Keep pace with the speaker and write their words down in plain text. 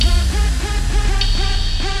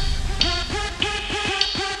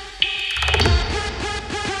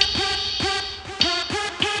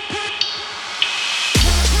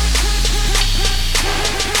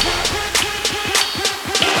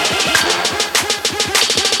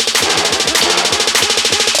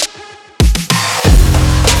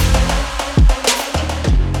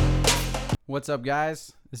What's up,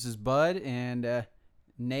 guys? This is Bud and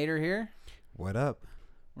Nader here. What up?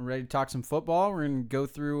 We're ready to talk some football. We're going to go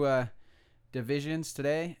through divisions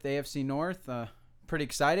today. The AFC North. Pretty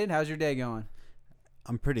excited. How's your day going?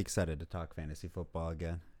 I'm pretty excited to talk fantasy football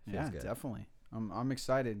again. Feels good. Definitely. I'm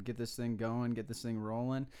excited. Get this thing going. Get this thing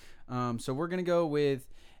rolling. So we're going to go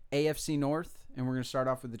with AFC North, and we're going to start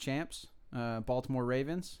off with the champs, Baltimore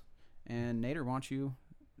Ravens. And Nader, why don't you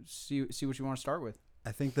see what you want to start with?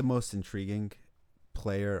 I think the most intriguing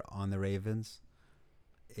player on the Ravens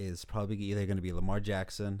is probably either going to be Lamar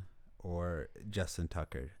Jackson or Justin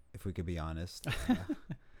Tucker, if we could be honest.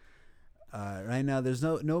 Right now, there's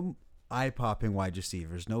no eye-popping wide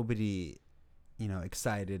receivers. Nobody,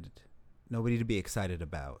 excited. Nobody to be excited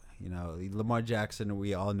about. Lamar Jackson,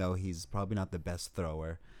 we all know he's probably not the best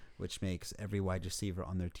thrower, which makes every wide receiver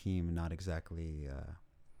on their team not exactly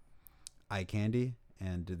eye candy.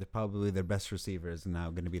 And probably their best receiver is now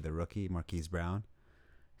going to be the rookie, Marquise Brown.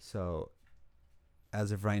 So,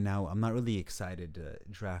 as of right now, I'm not really excited to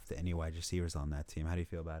draft any wide receivers on that team. How do you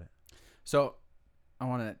feel about it? So, I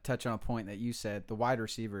want to touch on a point that you said, the wide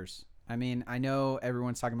receivers. I mean, I know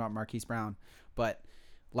everyone's talking about Marquise Brown, but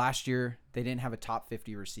last year they didn't have a top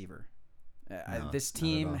 50 receiver. This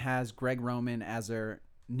team has Greg Roman as their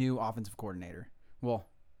new offensive coordinator. Well,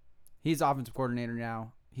 he's offensive coordinator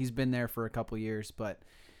now. He's been there for a couple years, but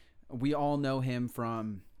we all know him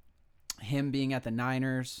from him being at the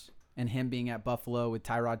Niners and him being at Buffalo with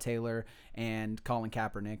Tyrod Taylor and Colin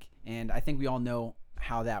Kaepernick. And I think we all know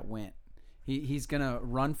how that went. He's going to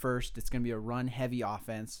run first. It's going to be a run-heavy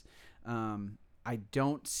offense. I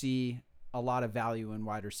don't see a lot of value in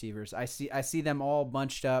wide receivers. I see them all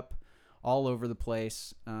bunched up all over the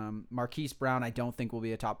place. Marquise Brown, I don't think will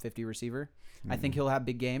be a top 50 receiver. I think he'll have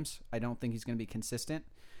big games. I don't think he's going to be consistent.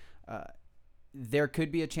 There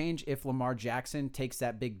could be a change if Lamar Jackson takes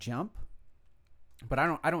that big jump, but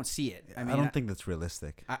I don't see it. I don't think that's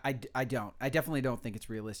realistic. I don't. I definitely don't think it's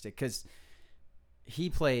realistic because he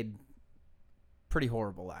played pretty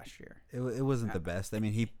horrible last year. It wasn't the best. I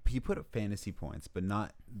mean, he put up fantasy points, but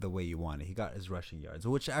not the way you want it. He got his rushing yards,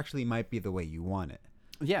 which actually might be the way you want it.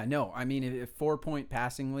 Yeah, no. I mean, a 4-point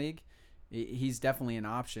passing league, he's definitely an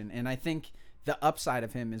option. And I think the upside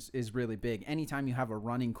of him is really big. Anytime you have a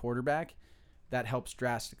running quarterback, that helps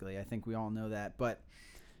drastically. I think we all know that. But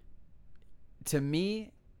to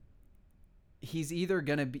me, he's either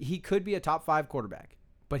going to be – he could be a top 5 quarterback,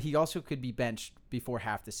 but he also could be benched before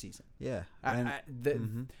half the season. Yeah.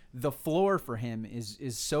 The floor for him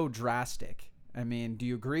is so drastic. I mean, do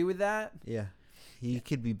you agree with that? Yeah. He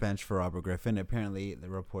could be benched for Robert Griffin. Apparently, the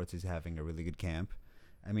reports he's having a really good camp.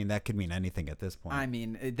 I mean, that could mean anything at this point. I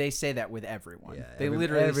mean, they say that with everyone. Yeah, they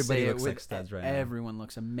literally everybody say looks it with like studs right now. Everyone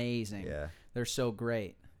looks amazing. Yeah. They're so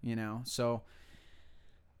great, So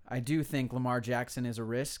I do think Lamar Jackson is a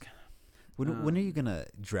risk. When are you going to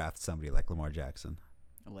draft somebody like Lamar Jackson?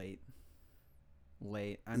 Late.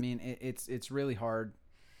 I mean, it's really hard.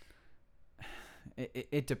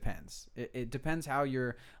 It depends. It depends how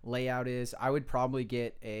your layout is. I would probably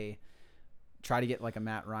try to get like a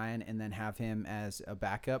Matt Ryan and then have him as a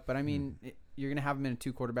backup. But I mean, you're going to have him in a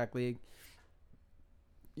 2-quarterback league.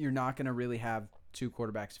 You're not going to really have 2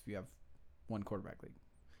 quarterbacks if you have 1 quarterback league.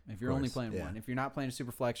 If you're only playing one. If you're not playing a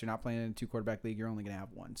super flex, you're not playing in a 2-quarterback league, you're only going to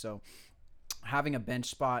have 1. So having a bench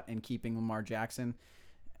spot and keeping Lamar Jackson,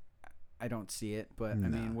 I don't see it. But, I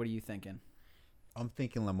mean, what are you thinking? I'm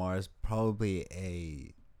thinking Lamar is probably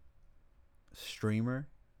a streamer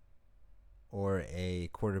or a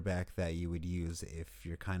quarterback that you would use if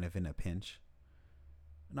you're kind of in a pinch.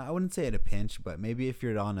 No, I wouldn't say at a pinch, but maybe if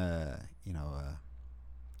you're on a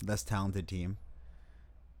less talented team,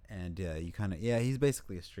 and you kind of he's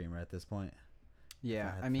basically a streamer at this point.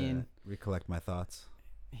 Yeah, I mean, recollect my thoughts.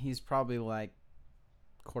 He's probably like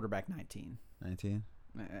quarterback 19. 19.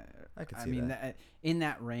 I could see that. In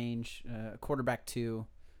that range, quarterback 2.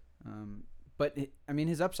 But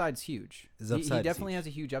his upside's huge. He definitely has a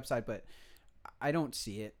huge upside, but I don't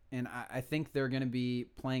see it. And I think they're going to be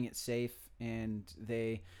playing it safe. And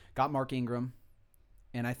they got Mark Ingram,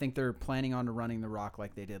 and I think they're planning on running the rock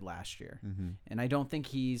like they did last year. Mm-hmm. And I think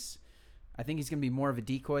he's going to be more of a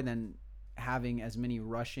decoy than having as many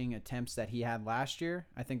rushing attempts that he had last year.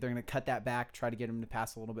 I think they're going to cut that back, try to get him to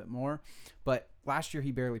pass a little bit more. But last year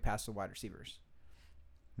he barely passed the wide receivers.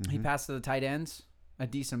 Mm-hmm. He passed to the tight ends a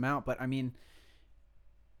decent amount, but I mean,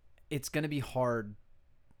 it's going to be hard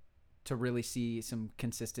to really see some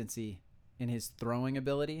consistency in his throwing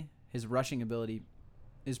ability. His rushing ability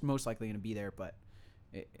is most likely going to be there, but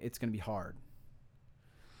it's going to be hard.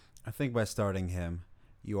 I think by starting him,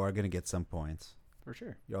 you are going to get some points. For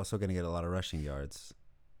sure. You're also going to get a lot of rushing yards.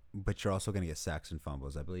 but you're also going to get sacks and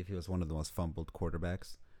fumbles. I believe he was one of the most fumbled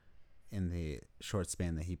quarterbacks in the short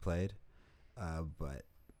span that he played. But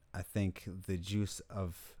I think the juice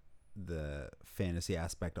of the fantasy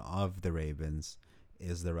aspect of the Ravens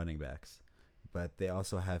is the running backs. But they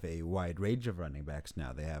also have a wide range of running backs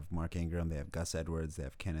now. They have Mark Ingram, they have Gus Edwards, they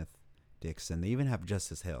have Kenneth Dixon, they even have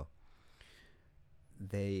Justice Hill.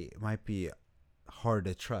 They might be hard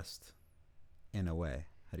to trust in a way.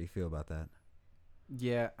 How do you feel about that?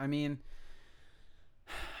 Yeah, I mean,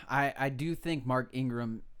 I do think Mark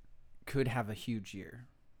Ingram could have a huge year,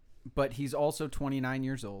 but he's also 29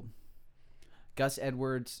 years old. Gus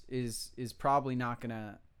Edwards is probably not going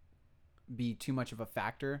to be too much of a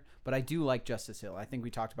factor, but I do like Justice Hill. I think we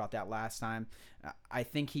talked about that last time. I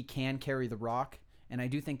think he can carry the rock, and I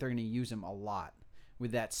do think they're going to use him a lot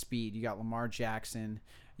with that speed. You got Lamar Jackson,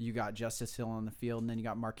 you got Justice Hill on the field, and then you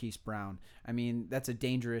got Marquise Brown. I mean, that's a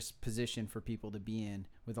dangerous position for people to be in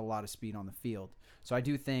with a lot of speed on the field. So I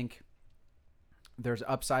do think there's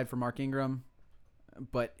upside for Mark Ingram,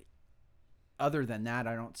 but other than that,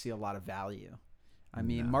 I don't see a lot of value. I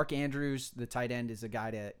mean, No. Mark Andrews, the tight end, is a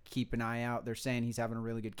guy to keep an eye out. They're saying he's having a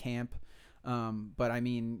really good camp. But, I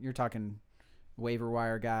mean, you're talking waiver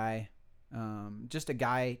wire guy, just a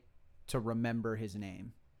guy to remember his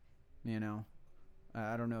name, you know.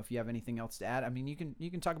 I don't know if you have anything else to add. I mean, you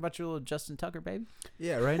can talk about your little Justin Tucker, baby.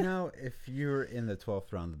 Yeah, right now, if you're in the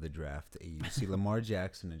 12th round of the draft, you see Lamar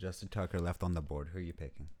Jackson and Justin Tucker left on the board. Who are you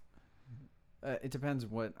picking? It depends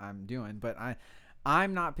what I'm doing, but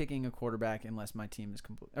I'm not picking a quarterback unless my team is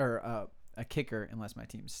complete, or a kicker unless my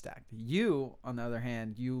team is stacked. You, on the other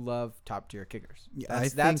hand, you love top tier kickers. Yeah,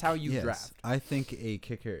 That's how you draft. I think a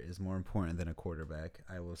kicker is more important than a quarterback.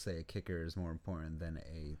 I will say a kicker is more important than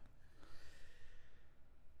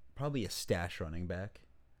probably a stash running back.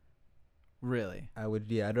 Really?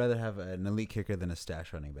 I'd rather have an elite kicker than a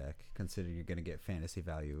stash running back, considering you're going to get fantasy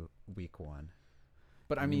value week one.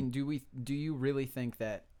 But I mean, do you really think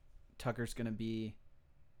that Tucker's going to be?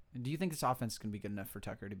 Do you think this offense is going to be good enough for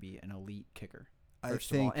Tucker to be an elite kicker?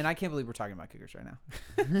 First of all, and I can't believe we're talking about kickers right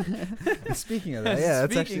now. Speaking of that, yeah,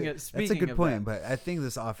 that's a good point. That. But I think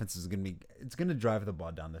this offense is going to drive the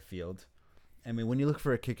ball down the field. I mean, when you look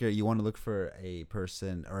for a kicker, you want to look for a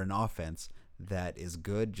person or an offense that is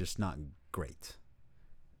good, just not great.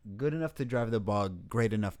 Good enough to drive the ball,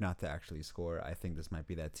 great enough not to actually score. I think this might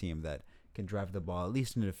be that team that can drive the ball at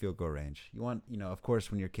least into the field goal range. You want, of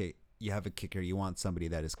course, when you have a kicker, you want somebody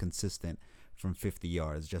that is consistent from 50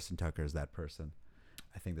 yards. Justin Tucker is that person.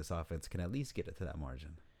 I think this offense can at least get it to that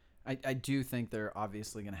margin. I do think they're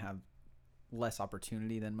obviously going to have less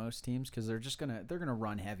opportunity than most teams because they're gonna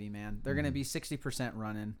run heavy, man. They're gonna be 60%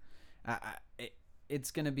 running.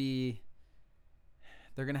 It's gonna be.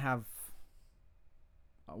 They're gonna have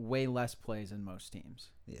way less plays than most teams.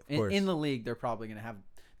 Yeah, of course. In the league, they're probably gonna have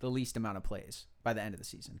the least amount of plays by the end of the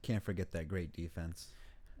season. Can't forget that great defense.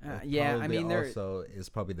 Yeah, I mean, also is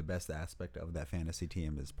probably the best aspect of that fantasy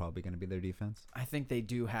team is probably going to be their defense. I think they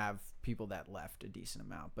do have people that left a decent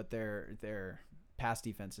amount, but their pass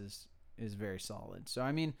defense is very solid. So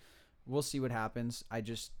I mean, we'll see what happens.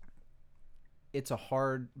 It's a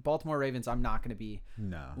hard Baltimore Ravens. I'm not going to be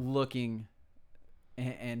looking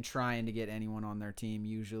and trying to get anyone on their team.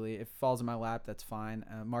 Usually, if it falls in my lap, that's fine.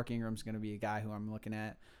 Mark Ingram's going to be a guy who I'm looking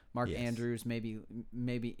at. Mark Andrews,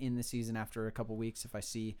 maybe in the season after a couple weeks if I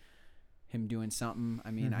see him doing something.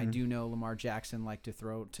 I mean, I do know Lamar Jackson like to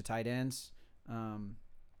throw to tight ends,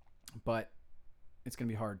 but it's going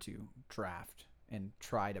to be hard to draft and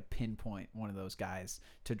try to pinpoint one of those guys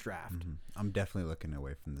to draft. Mm-hmm. I'm definitely looking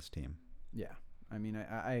away from this team. Yeah, I mean,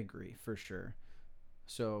 I agree for sure.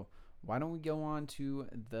 So why don't we go on to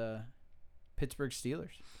the Pittsburgh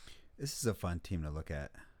Steelers? This is a fun team to look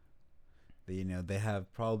at. They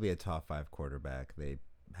have probably a top 5 quarterback. They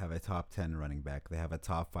have a top 10 running back. They have a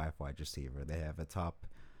top 5 wide receiver. They have a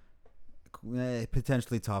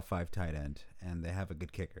potentially top 5 tight end, and they have a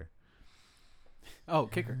good kicker. Oh,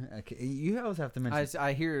 kicker! You always have to mention.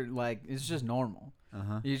 I hear like it's just normal.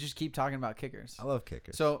 Uh-huh. You just keep talking about kickers. I love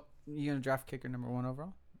kickers. So you gonna draft kicker number 1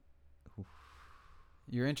 overall? Oof.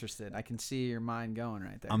 You're interested. I can see your mind going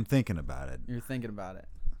right there. I'm thinking about it. You're thinking about it.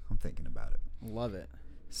 I'm thinking about it. Love it.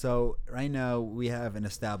 So right now we have an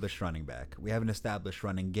established running back. We have an established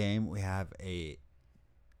running game. We have a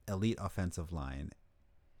elite offensive line.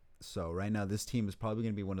 So right now this team is probably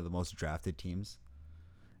going to be one of the most drafted teams,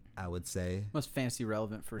 I would say. Most fantasy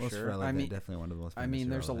relevant for most sure. Relevant, definitely one of the most fantasy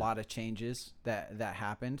relevant. There's a lot of changes that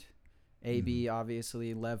happened. AB,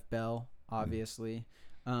 obviously. Lev Bell, obviously.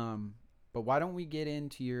 But why don't we get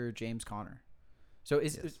into your James Conner? So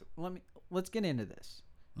let's get into this.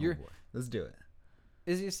 Boy. Let's do it.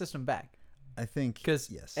 Is he a system back? I think Because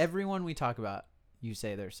yes. everyone we talk about, you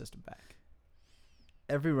say they're system back.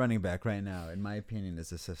 Every running back right now, in my opinion,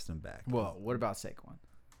 is a system back. Well, what about Saquon?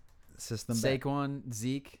 System back. Saquon,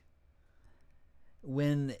 Zeke.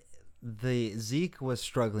 When the Zeke was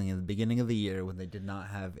struggling in the beginning of the year when they did not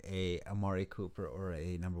have a Amari Cooper or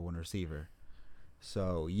a number one receiver.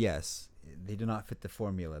 So yes, they did not fit the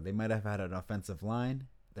formula. They might have had an offensive line.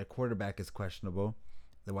 Their quarterback is questionable.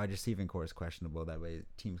 The wide receiving core is questionable. That way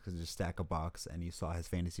teams could just stack a box, and you saw his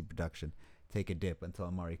fantasy production take a dip until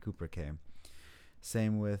Amari Cooper came.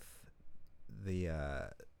 Same with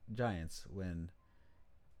the Giants when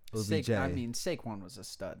OBJ. Saquon was a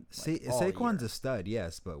stud. Saquon's a stud,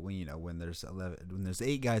 yes, but when there's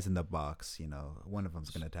 8 guys in the box, one of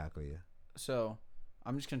them's gonna tackle you. So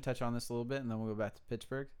I'm just gonna touch on this a little bit, and then we'll go back to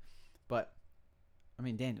Pittsburgh. But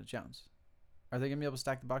Daniel Jones. Are they gonna be able to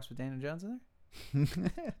stack the box with Daniel Jones in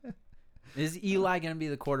there? Is Eli gonna be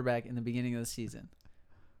the quarterback in the beginning of the season?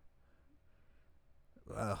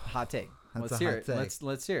 Hot take. Let's hear it.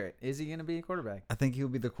 Let's hear it. Is he gonna be a quarterback? I think he'll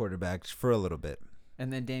be the quarterback for a little bit.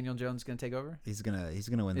 And then Daniel Jones gonna take over. He's gonna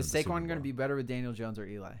win. Is Saquon gonna be better with Daniel Jones or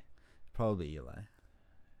Eli? Probably Eli.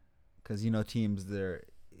 Because teams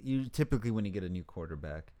typically when you get a new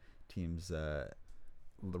quarterback, teams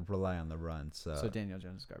rely on the run. So Daniel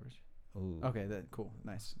Jones is garbage. Ooh. Okay, cool,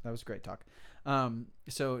 nice. That was great talk.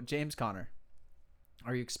 So James Conner,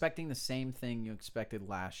 are you expecting the same thing you expected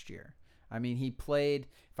last year? He played,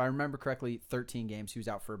 if I remember correctly, 13 games. He was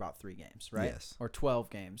out for about 3 games, right? Yes. Or 12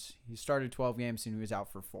 games. He started 12 games and he was out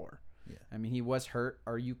for 4. Yeah. He was hurt.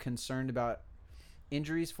 Are you concerned about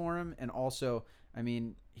injuries for him? And also,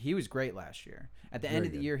 he was great last year. At the end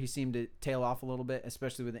of the year, he seemed to tail off a little bit,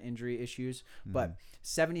 especially with the injury issues. Mm-hmm. But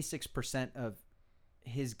 76% of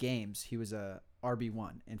his games, he was a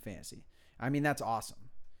RB1 in fantasy. That's awesome.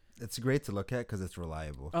 It's great to look at because it's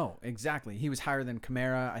reliable. Oh, exactly. He was higher than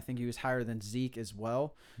Kamara. I think he was higher than Zeke as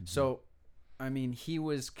well. Mm-hmm. So, he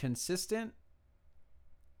was consistent.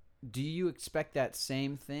 Do you expect that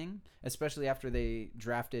same thing, especially after they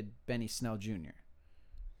drafted Benny Snell Jr.?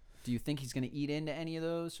 Do you think he's going to eat into any of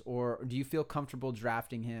those, or do you feel comfortable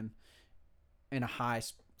drafting him in a high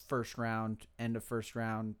first round, end of first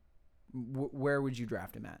round? Where would you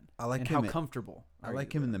draft him at? I like and him. How comfortable? I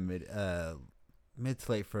like him in the mid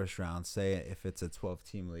to late first round. Say if it's a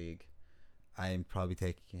 12-team league, I'm probably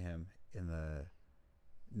taking him in the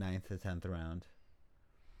 9th to 10th round,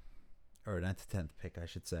 or 9th to 10th pick, I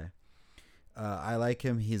should say. I like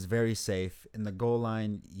him. He's very safe in the goal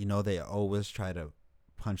line. They always try to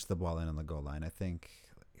punch the ball in on the goal line. I think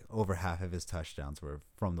over half of his touchdowns were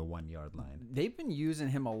from the 1-yard line. They've been using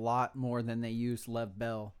him a lot more than they used Lev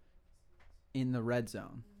Bell in the red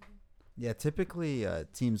zone. Yeah, typically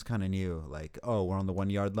teams kind of knew, we're on the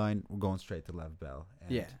 1-yard line, we're going straight to Lev Bell.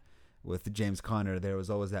 And with James Conner, there was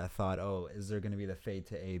always that thought, is there going to be the fade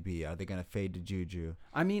to AB? Are they going to fade to Juju?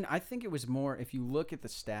 I think it was more, if you look at the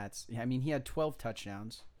stats, he had 12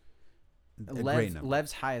 touchdowns.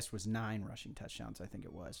 Lev's highest was 9 rushing touchdowns, I think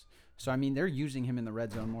it was. So, they're using him in the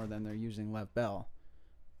red zone more than they're using Lev Bell.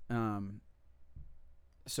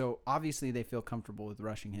 So, obviously, they feel comfortable with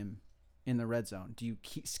rushing him in the red zone. Do you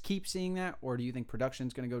keep seeing that, or do you think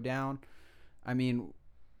production's going to go down?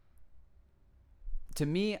 To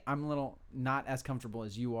me, I'm a little not as comfortable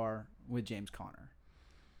as you are with James Conner.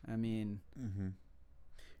 Mm-hmm.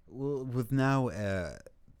 Well, with now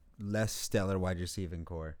less stellar wide receiving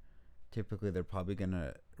core, typically they're probably going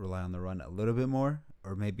to rely on the run a little bit more,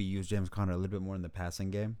 or maybe use James Conner a little bit more in the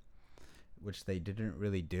passing game, which they didn't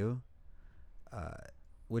really do.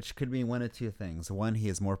 Which could mean one of two things. One, he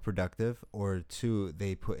is more productive, or 2,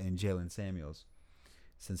 they put in Jalen Samuels,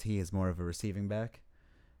 since he is more of a receiving back.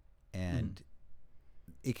 And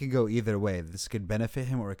it could go either way. This could benefit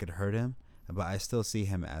him or it could hurt him, but I still see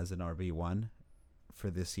him as an RB1 for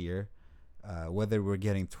this year. Whether we're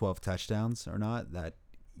getting 12 touchdowns or not, that,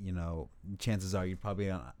 chances are you're probably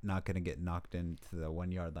not going to get knocked into the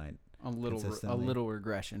 1-yard line. A little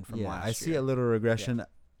regression from last year. I see a little regression. Yeah.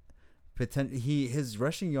 His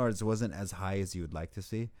rushing yards wasn't as high as you would like to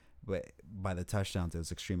see, but by the touchdowns it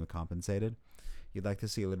was extremely compensated. You'd like to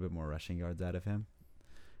see a little bit more rushing yards out of him.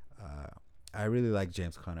 I really like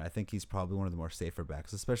James Conner. I think he's probably one of the more safer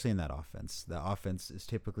backs, especially in that offense. The offense is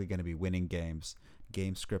typically going to be winning games.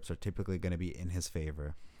 Game scripts are typically going to be in his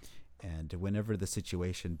favor. And whenever the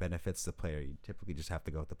situation benefits the player, you typically just have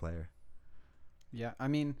to go with the player. Yeah,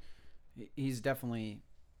 he's definitely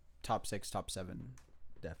top 6, top 7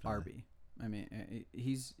 definitely. RB.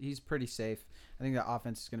 He's pretty safe. I think the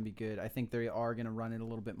offense is going to be good. I think they are going to run it a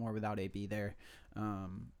little bit more without AB there.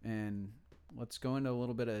 And let's go into a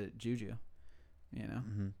little bit of Juju. You know,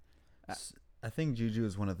 Mm-hmm. Uh, I think Juju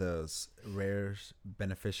is one of those rare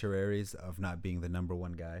beneficiaries of not being the number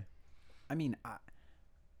one guy. I mean,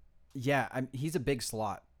 he's a big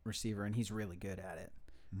slot receiver, and he's really good at it.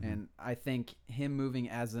 Mm-hmm. And I think him moving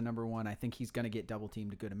as the number one, I think he's going to get double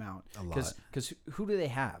teamed a good amount. A lot. Because who do they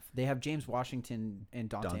have? They have James Washington and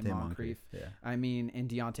Dante Moncrief. Yeah. I mean, and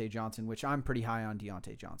Deontay Johnson, which I'm pretty high on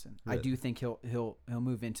Deontay Johnson. Really? I do think he'll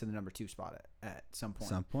move into the number 2 spot at some point.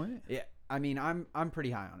 Some point? Yeah. I mean, I'm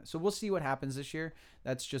pretty high on it. So we'll see what happens this year.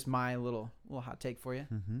 That's just my little hot take for you.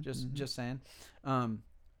 Mm-hmm. Just saying.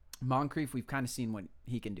 Moncrief, we've kind of seen what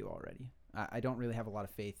he can do already. I don't really have a lot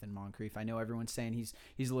of faith in Moncrief. I know everyone's saying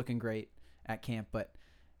he's looking great at camp, but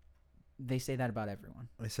they say that about everyone.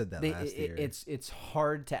 I said that last year. It's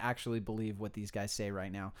hard to actually believe what these guys say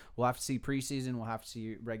right now. We'll have to see preseason. We'll have to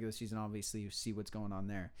see regular season, obviously, see what's going on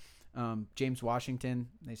there. James Washington,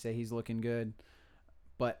 they say he's looking good.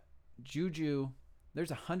 But Juju, there's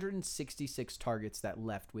 166 targets that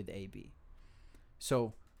left with AB.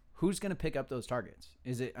 So who's going to pick up those targets?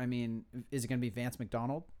 Is it going to be Vance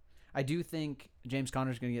McDonald? I do think James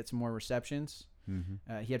Conner's going to get some more receptions.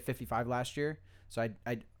 Mm-hmm. He had 55 last year, so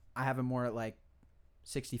I have him more at like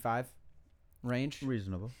 65 range.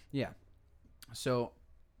 Reasonable. Yeah. So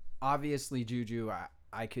obviously Juju,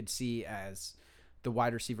 I could see as the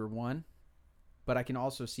wide receiver 1, but I can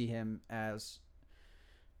also see him as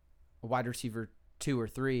a wide receiver 2 or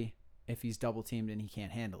 3 if he's double teamed and he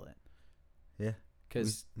can't handle it. Yeah.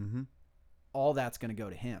 Because mm-hmm. all that's going to go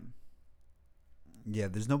to him. Yeah,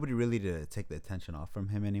 there's nobody really to take the attention off from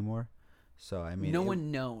him anymore. So, I mean... No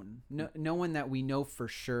one that we know for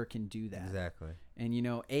sure can do that. Exactly.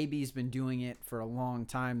 And, AB's been doing it for a long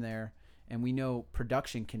time there, and we know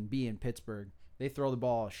production can be in Pittsburgh. They throw the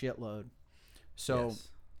ball a shitload. So, yes.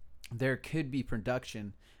 There could be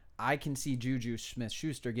production. I can see Juju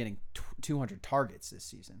Smith-Schuster getting 200 targets this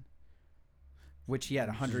season, which he had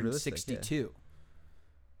 162.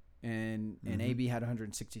 And AB had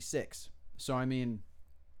 166. So, I mean,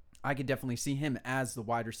 I could definitely see him as the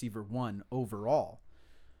wide receiver 1 overall.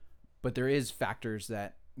 But there is factors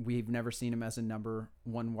that we've never seen him as a number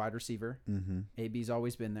 1 wide receiver. Mm-hmm. AB's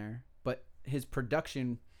always been there. But his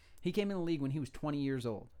production, he came in the league when he was 20 years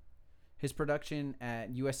old. His production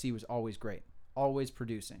at USC was always great, always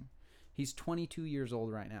producing. He's 22 years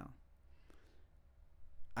old right now.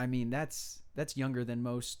 I mean, that's younger than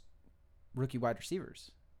most rookie wide receivers.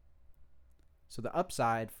 So the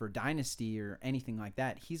upside for dynasty or anything like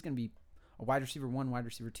that, he's going to be a wide receiver 1, wide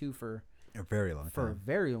receiver 2 for a very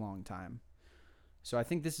long time. So I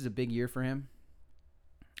think this is a big year for him.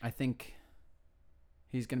 I think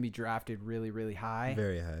he's going to be drafted really, really high.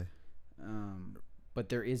 Very high. But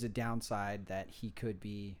there is a downside that he could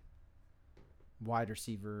be wide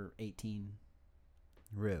receiver 18.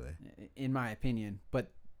 Really? In my opinion.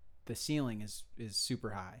 But the ceiling is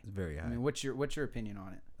super high. It's very high. I mean, what's your opinion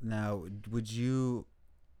on it? Now, would you,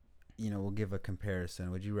 we'll give a comparison.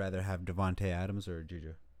 Would you rather have Davante Adams or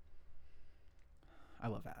Juju? I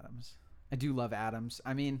love Adams. I do love Adams.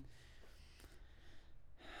 I mean,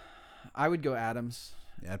 I would go Adams.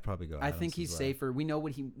 Yeah, I'd probably go Adams. I think he's safer. We know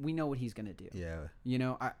what he's going to do.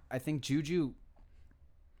 Yeah. I think Juju,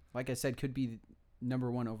 like I said, could be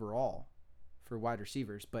number 1 overall for wide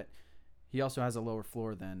receivers, but he also has a lower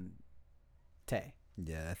floor than Tay.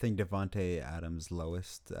 Yeah, I think Davante Adams'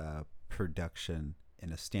 lowest production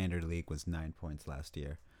in a standard league was 9 points last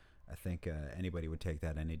year. I think anybody would take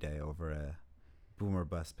that any day over a boomer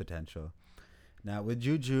bust potential. Now, with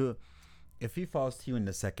Juju, if he falls to you in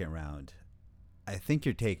the second round, I think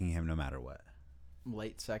you're taking him no matter what.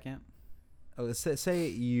 Late second? Oh, say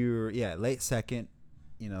you're, late second,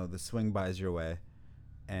 the swing buys your way,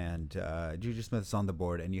 and Juju Smith's on the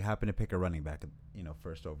board, and you happen to pick a running back,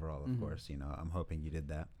 first overall, of course. I'm hoping you did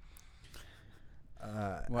that.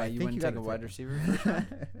 Why, you wouldn't take a wide receiver first round?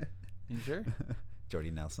 You sure? Jordy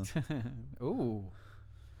Nelson. Ooh.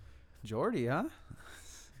 Jordy, huh?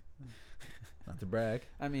 Not to brag.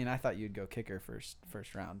 I mean, I thought you'd go kicker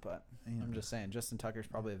first round, but I'm just saying Justin Tucker's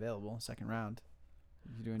probably available second round.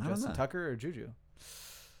 You doing Justin Tucker or Juju?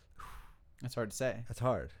 That's hard to say. That's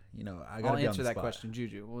hard. I gotta I'll answer that question,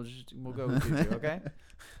 Juju. We'll go with Juju, okay?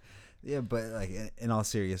 Yeah, but like in all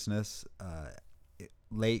seriousness,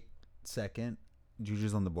 late second,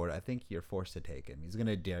 Juju's on the board. I think you're forced to take him. He's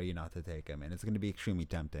gonna dare you not to take him, and it's gonna be extremely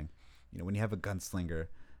tempting. When you have a gunslinger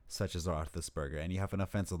such as Roethlisberger, and you have an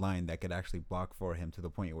offensive line that could actually block for him to the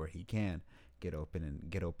point where he can get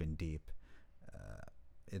open deep.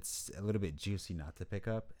 It's a little bit juicy not to pick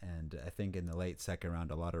up, and I think in the late second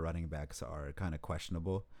round, a lot of running backs are kind of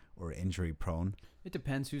questionable or injury prone. It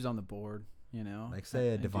depends who's on the board. You know, Like say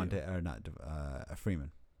a I do. Devontae or not a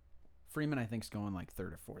Freeman. Freeman, I think, is going like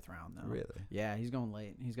 3rd or 4th round though. Really? Yeah, he's going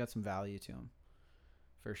late. He's got some value to him,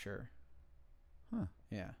 for sure. Huh.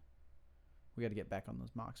 Yeah, we got to get back on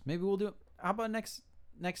those mocks. Maybe we'll do. How about next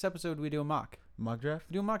episode we do a mock? Mock draft?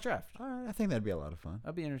 We do a mock draft. All right, I think that'd be a lot of fun.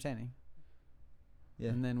 That'd be entertaining. Yeah.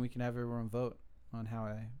 And then we can have everyone vote on how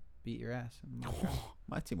I beat your ass. In the mock draft.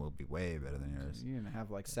 My team will be way better than yours. You're gonna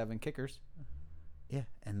have like 7 kickers. Yeah,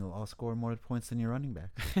 and they'll all score more points than your running back.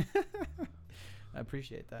 I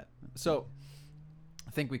appreciate that. So,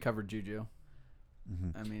 I think we covered Juju.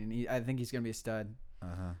 Mm-hmm. I mean, I think he's gonna be a stud.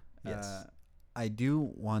 Yes. I do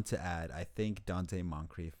want to add, I think Dante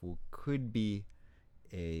Moncrief could be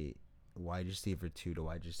a wide receiver 2 to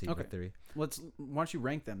wide receiver 3. Why don't you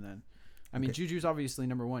rank them then? I mean, Juju's obviously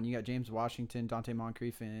number 1. You got James Washington, Dante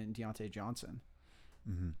Moncrief, and Deontay Johnson.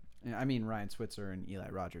 Mm-hmm. I mean, Ryan Switzer and Eli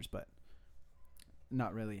Rogers, but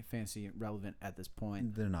not really fantasy relevant at this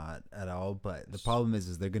point. They're not at all, but the problem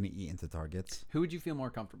is they're going to eat into targets. Who would you feel more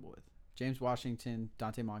comfortable with? James Washington,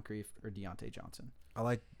 Dante Moncrief, or Deontay Johnson? I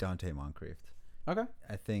like Dante Moncrief. Okay.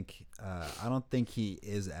 I think I don't think he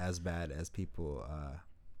is as bad as people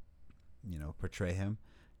portray him,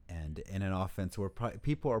 and in an offense where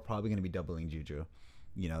people are probably going to be doubling Juju,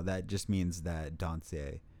 that just means that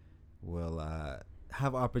Dante will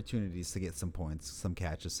have opportunities to get some points, some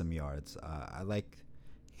catches, some yards. I like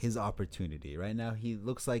his opportunity right now. He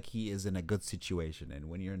looks like he is in a good situation, and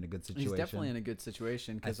when you're in a good situation, he's definitely in a good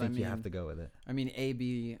situation. I think you have to go with it. I mean,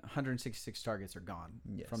 166 targets are gone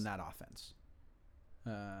from that offense.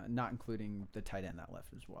 Not including the tight end that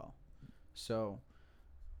left as well. So,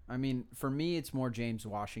 I mean, for me, it's more James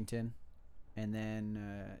Washington and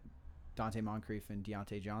then Dante Moncrief and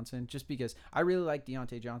Deontay Johnson, just because I really like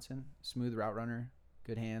Deontay Johnson. Smooth route runner,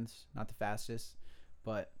 good hands, not the fastest,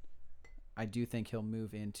 but I do think he'll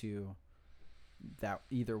move into that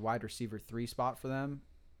either wide receiver 3 spot for them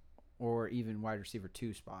or even wide receiver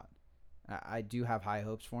 2 spot. I do have high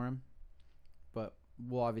hopes for him, but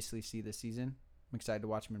we'll obviously see this season. I'm excited to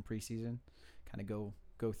watch him in preseason, kind of go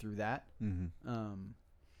through that. Mm-hmm.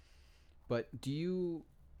 But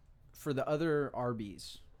for the other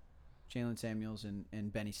RBs, Jalen Samuels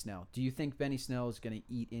and Benny Snell, do you think Benny Snell is going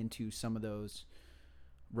to eat into some of those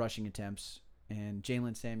rushing attempts? And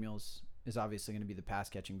Jalen Samuels is obviously going to be the pass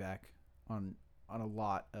catching back on a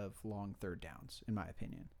lot of long 3rd downs, in my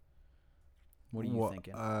opinion. What are you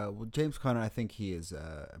thinking? Well, James Conner, I think he is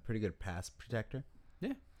a pretty good pass protector.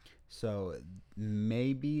 Yeah. So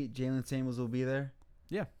maybe Jalen Samuels will be there.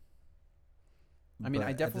 Yeah. I mean,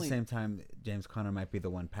 I definitely. At the same time, James Conner might be the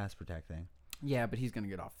one pass protecting. Yeah, but he's going to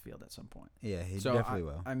get off the field at some point. Yeah, he definitely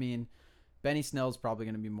will. I mean, Benny Snell's probably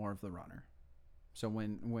going to be more of the runner. So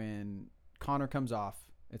when Connor comes off,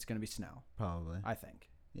 it's going to be Snell. Probably. I think.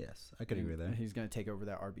 Yes, I could agree there. He's going to take over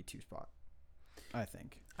that RB2 spot. I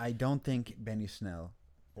think. I don't think Benny Snell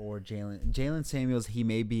or Jalen Samuels, he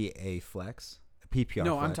may be a flex, a PPR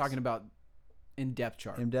No, flex. I'm talking about in-depth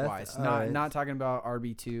chart In-depth? wise. All Not talking about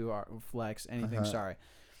RB2 or flex, anything. Sorry.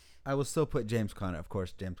 I will still put James Conner. Of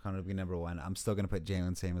course, James Conner will be number 1. I'm still going to put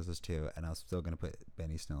Jalen Samuels as 2, and I'm still going to put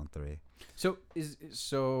Benny Snell in 3.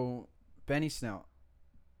 So Benny Snell,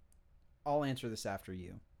 I'll answer this after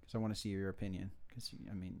you because I want to see your opinion. Because,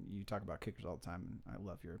 I mean, you talk about kickers all the time, and I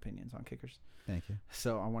love your opinions on kickers. Thank you.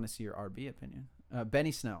 So I want to see your RB opinion.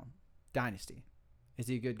 Benny Snell, Dynasty. Is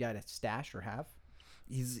he a good guy to stash or have?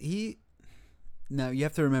 Now, you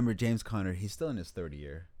have to remember James Conner, he's still in his 3rd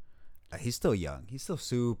year. He's still young. He's still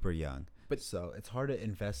super young. So it's hard to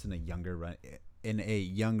invest in a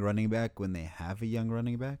young running back when they have a young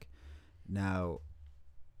running back. Now,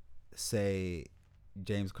 say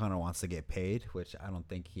James Conner wants to get paid, which I don't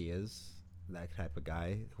think he is that type of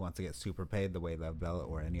guy who wants to get super paid the way Lev Bell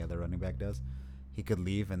or any other running back does. He could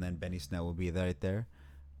leave, and then Benny Snell will be right there.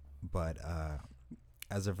 But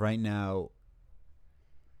as of right now,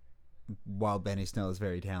 while Benny Snell is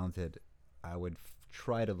very talented, I would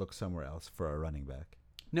try to look somewhere else for a running back.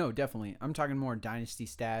 No, definitely. I'm talking more dynasty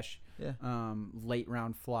stash. Yeah. Late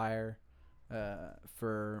round flyer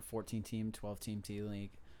for 14-team, 12-team T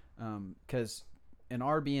League. Because an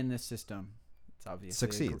RB in this system, it's obviously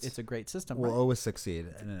succeeds. It's a great system. Will right? always succeed,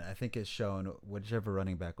 and I think it's shown. Whichever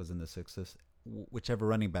running back was in the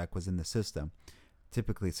system,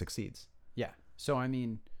 typically succeeds. Yeah. So I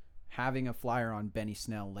mean, having a flyer on Benny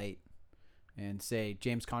Snell late, and say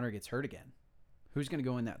James Conner gets hurt again, who's going to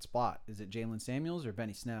go in that spot? Is it Jalen Samuels or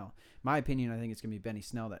Benny Snell? My opinion, I think it's going to be Benny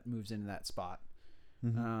Snell that moves into that spot.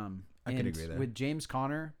 Mm-hmm. I could agree there. With James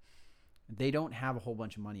Conner, they don't have a whole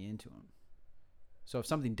bunch of money into him. So if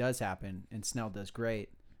something does happen and Snell does great,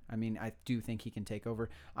 I mean, I do think he can take over.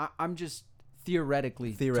 I'm just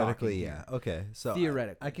Theoretically, Theoretically, yeah. Okay, so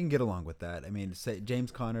Theoretically. I can get along with that. I mean, say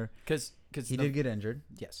James Conner, because he did get injured,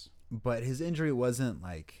 yes, but his injury wasn't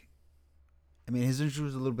like. I mean, his injury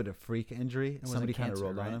was a little bit of freak injury. wasn't Somebody kind of cancer,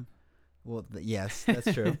 rolled on right? him. Well, yes,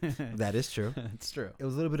 that's true. That is true. It's true. It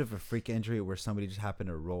was a little bit of a freak injury where somebody just happened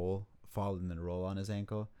to fall and then roll on his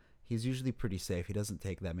ankle. He's usually pretty safe. He doesn't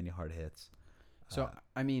take that many hard hits. So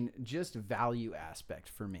I mean, just value aspect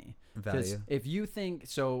for me. Value. If you think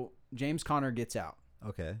so, James Conner gets out.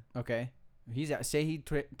 Okay. Okay, he's out. Say he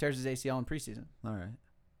tears his ACL in preseason. All right.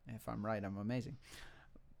 If I'm right, I'm amazing.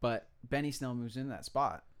 But Benny Snell moves in that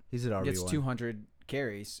spot. He's at RB1. Gets 200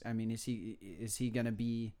 carries. I mean, is he gonna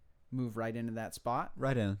move right into that spot?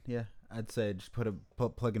 Right in. Yeah, I'd say just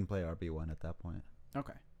plug and play RB1 at that point.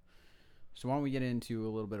 Okay. So why don't we get into a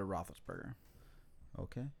little bit of Roethlisberger?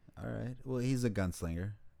 Okay. All right. Well, he's a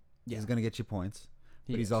gunslinger. Yeah. He's gonna get you points,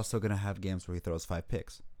 but he's is. also gonna have games where he throws 5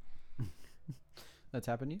 picks. That's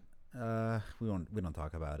happened to you? We don't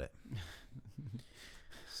talk about it.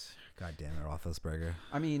 God damn it, Roethlisberger.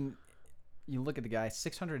 I mean, you look at the guy,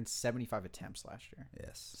 675 attempts last year.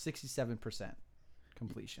 Yes. 67%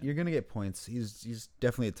 completion. You're gonna get points. He's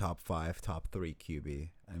definitely a top 5, top 3 QB.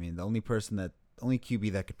 I mean, the only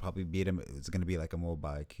QB that could probably beat him is gonna be like a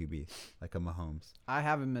mobile QB, like a Mahomes. I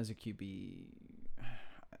have him as a QB.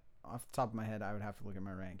 Off the top of my head, I would have to look at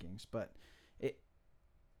my rankings, but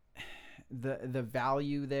the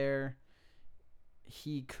value there,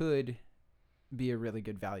 he could be a really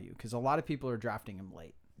good value because a lot of people are drafting him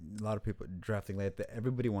late. A lot of people drafting late.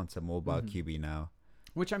 Everybody wants a mobile QB now.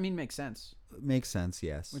 Which, I mean, makes sense. Makes sense,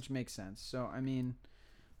 yes. Which makes sense. So, I mean,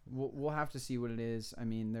 we'll have to see what it is. I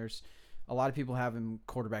mean, there's a lot of people have him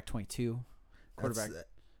quarterback 22,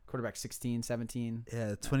 quarterback 16, 17.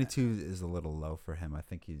 Yeah, 22 is a little low for him. I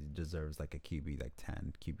think he deserves like a QB like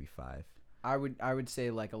 10, QB 5. I would say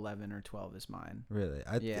like 11 or 12 is mine. Really?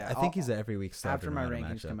 I think he's an every week starter. After my no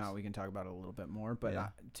matter rankings come matchups. out, we can talk about it a little bit more. But Yeah.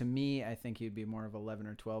 to me, I think he'd be more of 11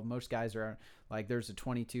 or 12. Most guys are like, there's a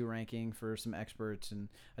 22 ranking for some experts and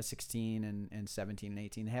a 16 and 17 and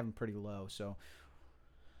 18. They have him pretty low. So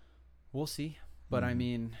we'll see. But I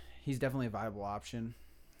mean, he's definitely a viable option.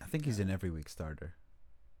 I think he's an every week starter.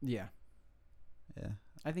 Yeah. Yeah.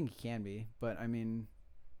 I think he can be. But I mean,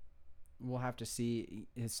 we'll have to see.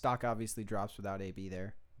 His stock obviously drops without AB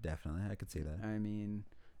there. Definitely. I could see that. I mean,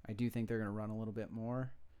 I do think they're going to run a little bit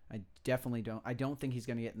more. I don't think he's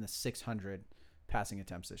going to get in the 600 passing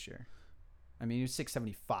attempts this year. I mean, he was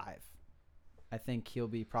 675. I think he'll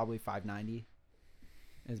be probably 590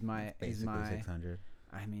 Basically 600.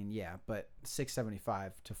 I mean, yeah, but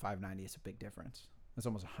 675 to 590 is a big difference. That's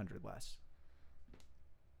almost 100 less.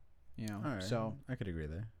 You know, All right. so I could agree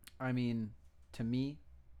there. I mean, to me,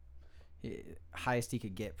 highest he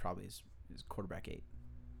could get probably is quarterback 8,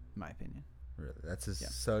 in my opinion. Really, that's his. Yeah.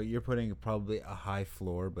 So you're putting probably a high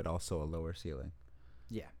floor, but also a lower ceiling.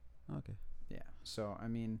 Yeah. Okay. Yeah. So, I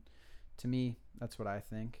mean, to me, that's what I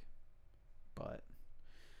think. But,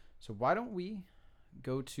 so why don't we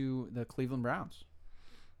go to the Cleveland Browns?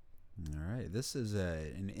 All right. This is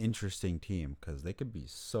an interesting team because they could be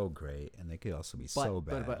so great and they could also be so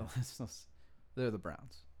bad. But they're the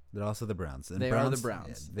Browns. They're also the Browns. And They are the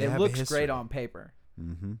Browns. They It have a looks history. great on paper,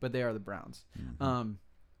 Mm-hmm. but they are the Browns. Mm-hmm.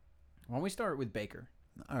 Why don't we start with Baker?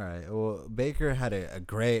 All right. Well, Baker had a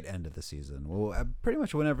great end of the season. Well, pretty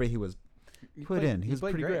much whenever he was he was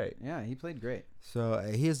played pretty great. Yeah, he played great. So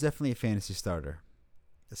he is definitely a fantasy starter,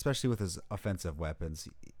 especially with his offensive weapons.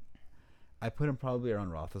 I put him probably around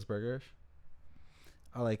Roethlisberger.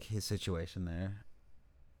 I like his situation there.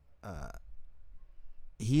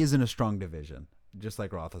 He is in a strong division, just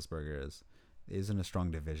like Roethlisberger is. Is in a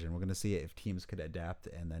strong division. We're going to see if teams could adapt,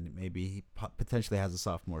 and then maybe he potentially has a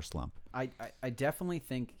sophomore slump. I definitely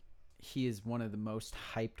think he is one of the most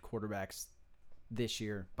hyped quarterbacks this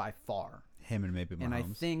year by far. Him and maybe Mahomes. And I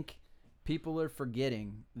think people are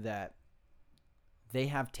forgetting that they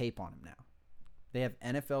have tape on him now. They have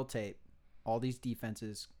NFL tape. All these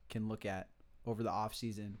defenses can look at over the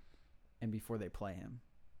offseason and before they play him.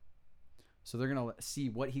 So they're going to see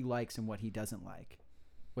what he likes and what he doesn't like,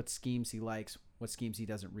 what schemes he likes, what schemes he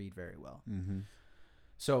doesn't read very well. Mm-hmm.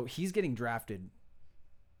 So he's getting drafted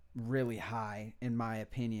really high, in my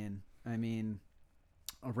opinion. I mean,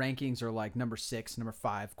 rankings are like number 6, number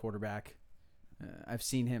 5 quarterback. I've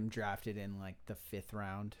seen him drafted in like the 5th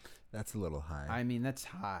round. That's a little high. I mean, that's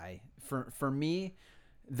high. For me,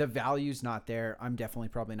 the value's not there. I'm definitely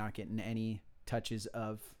probably not getting any touches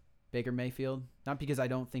of Baker Mayfield. Not because I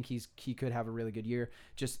don't think he could have a really good year.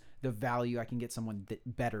 Just the value, I can get someone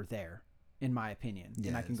better there. in my opinion.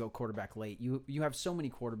 And I can go quarterback late. You have so many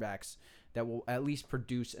quarterbacks that will at least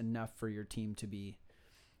produce enough for your team to be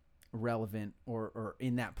relevant or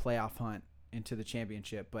in that playoff hunt into the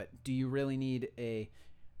championship. But do you really need a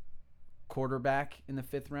quarterback in the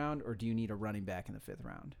 5th round, or do you need a running back in the 5th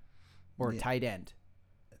round, or a tight end?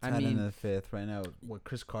 Tight end in the 5th right now. What,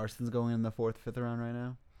 Chris Carson's going in the 4th, 5th round right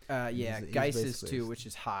now? Geis is too, which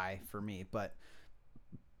is high for me. But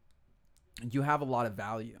you have a lot of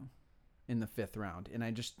value in the 5th round, and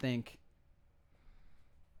I just think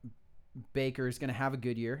Baker is going to have a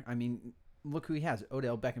good year. I mean, look who he has: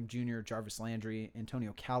 Odell Beckham Jr., Jarvis Landry,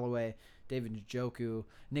 Antonio Callaway, David Njoku,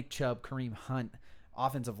 Nick Chubb, Kareem Hunt.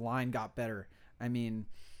 Offensive line got better. I mean,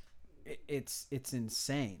 it's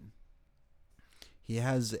insane. He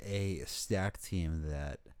has a stacked team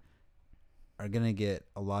that are going to get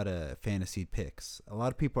a lot of fantasy picks. A lot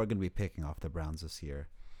of people are going to be picking off the Browns this year,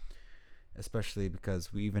 especially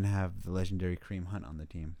because we even have the legendary Kareem Hunt on the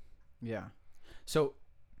team. Yeah. So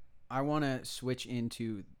I want to switch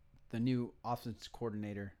into the new offense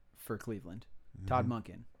coordinator for Cleveland, Todd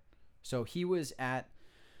Monken. So he was at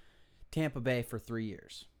Tampa Bay for 3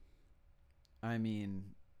 years. I mean,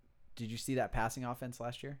 did you see that passing offense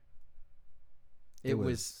last year? It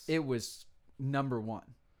was number 1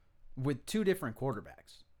 with 2 different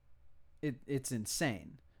quarterbacks. It's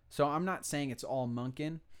insane. So I'm not saying it's all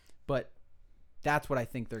Monken, but that's what I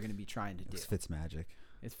think they're going to be trying to do. It's Fitzmagic.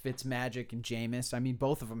 It's Fitzmagic and Jameis. I mean,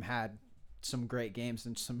 both of them had some great games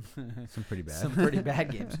and some pretty bad some pretty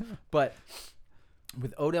bad games. But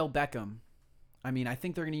with Odell Beckham, I mean, I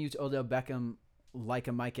think they're going to use Odell Beckham like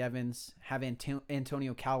a Mike Evans, have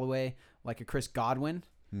Antonio Callaway like a Chris Godwin,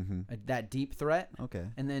 that deep threat. Okay.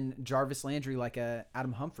 And then Jarvis Landry like a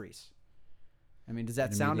Adam Humphries. I mean, does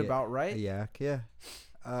that sound about right? Yeah.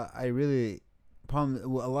 A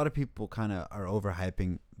lot of people kind of are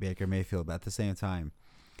overhyping Baker Mayfield, but at the same time,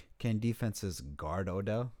 can defenses guard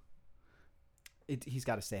Odell? He's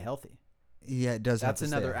got to stay healthy. Yeah, it does. That's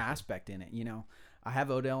another aspect in it. You know, I have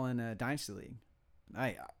Odell in a dynasty league.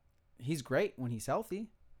 He's great when he's healthy,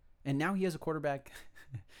 and now he has a quarterback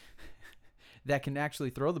that can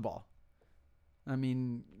actually throw the ball. I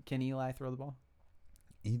mean, can Eli throw the ball?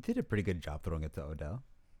 He did a pretty good job throwing it to Odell.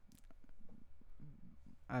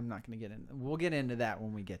 I'm not going to get in. We'll get into that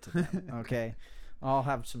when we get to that. Okay. I'll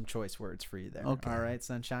have some choice words for you there. Okay. All right,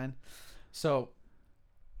 Sunshine. So,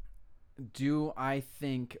 do I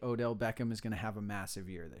think Odell Beckham is going to have a massive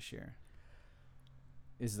year this year?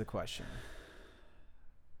 Is the question.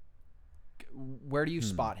 Where do you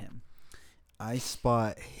spot him? I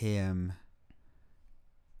spot him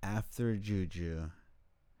after Juju,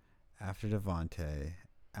 after Devontae,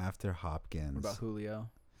 after Hopkins. What about Julio?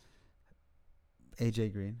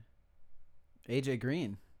 AJ Green. AJ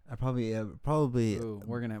Green. I probably. Ooh,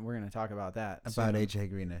 we're gonna talk about that. About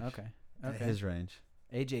AJ Greenish. Okay. His range.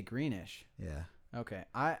 AJ Greenish. Yeah. Okay.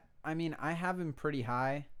 I mean, I have him pretty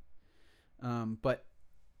high, but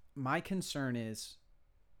my concern is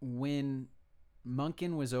when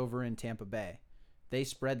Monken was over in Tampa Bay, they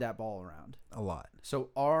spread that ball around a lot. So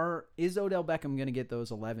is Odell Beckham going to get those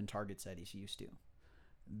 11 targets that he's used to?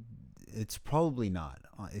 It's probably not,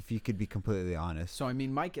 if you could be completely honest. So I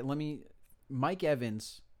mean, Mike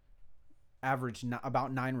Evans averaged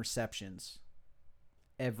about 9 receptions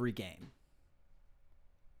every game.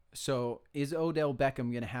 So is Odell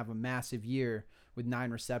Beckham going to have a massive year with 9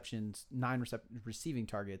 receptions, receiving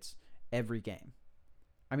targets every game?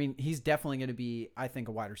 I mean, he's definitely going to be, I think,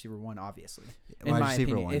 a wide receiver 1, obviously. In my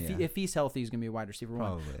opinion. If he's healthy, he's going to be a wide receiver 1.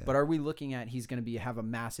 Probably, yeah. But are we looking at he's going to have a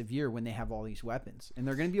massive year when they have all these weapons? And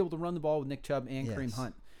they're going to be able to run the ball with Nick Chubb and Kareem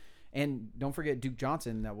Hunt. And don't forget Duke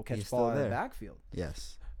Johnson that will catch the ball out of the backfield.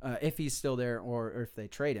 Yes. If he's still there or if they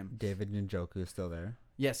trade him. David Njoku is still there.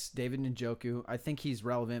 Yes, David Njoku. I think he's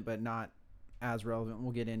relevant, but not as relevant.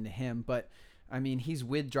 We'll get into him. But, I mean, he's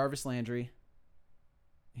with Jarvis Landry.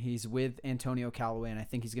 He's with Antonio Callaway, and I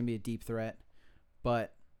think he's going to be a deep threat.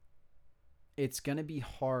 But it's going to be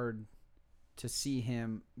hard to see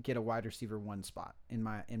him get a wide receiver 1 spot, in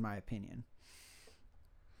my opinion.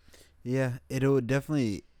 Yeah, it would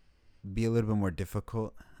definitely be a little bit more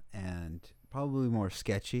difficult and probably more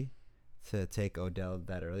sketchy to take Odell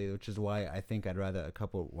that early, which is why I think I'd rather a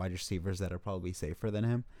couple wide receivers that are probably safer than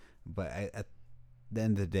him. But at the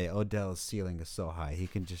end of the day, Odell's ceiling is so high. He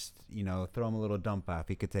can just, throw him a little dump off.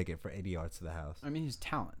 He could take it for 80 yards to the house. I mean, his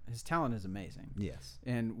talent is amazing. Yes.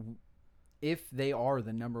 And if they are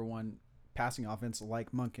the number 1 passing offense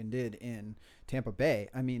like Monken did in Tampa Bay,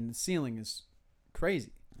 I mean, the ceiling is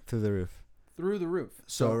crazy. Through the roof.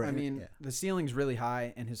 So I mean, the ceiling's really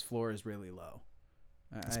high and his floor is really low.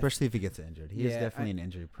 Especially if he gets injured. He is definitely an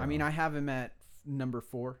injury prone. I mean, I have him at number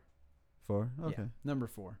 4. 4? Okay. Yeah, number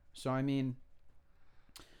 4. So, I mean,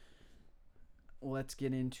 let's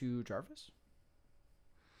get into Jarvis.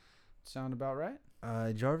 Sound about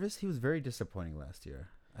right? Jarvis, he was very disappointing last year.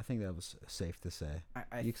 I think that was safe to say.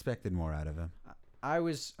 You expected more out of him. I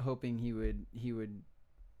was hoping he would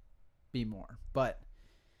be more, but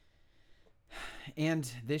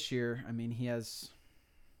and this year, I mean, he has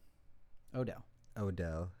Odell.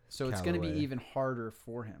 So it's going to be even harder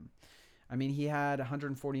for him. I mean, he had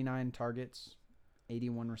 149 targets,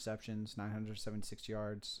 81 receptions, 976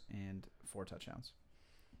 yards, and 4 touchdowns.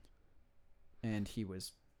 And he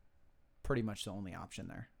was pretty much the only option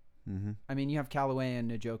there. Mm-hmm. I mean, you have Callaway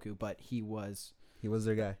and Njoku, but he was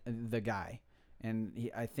their guy. The guy.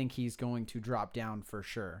 And I think he's going to drop down for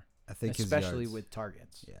sure. I think especially with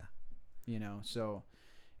targets. Yeah. You know, so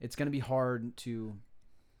it's going to be hard to.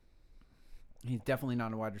 He's definitely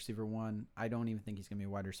not a wide receiver 1. I don't even think he's going to be a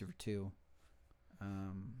wide receiver 2.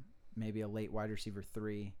 Maybe a late wide receiver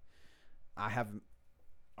 3. I have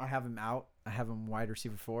him out. I have him wide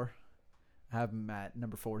receiver 4. I have him at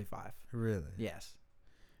number 45. Really? Yes.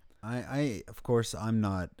 I of course I'm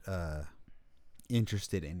not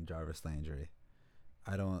interested in Jarvis Landry.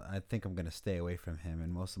 I think I'm going to stay away from him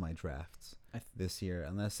in most of my drafts this year,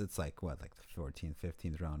 unless it's like the 14th,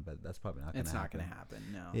 15th round, but that's probably not going to happen. It's not going to happen,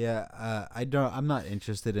 no. Yeah, I'm not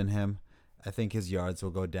interested in him. I think his yards will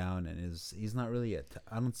go down, and he's not really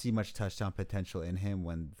I don't see much touchdown potential in him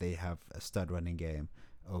when they have a stud running game,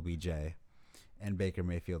 OBJ, and Baker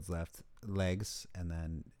Mayfield's left legs, and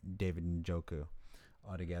then David Njoku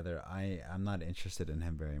altogether. I'm not interested in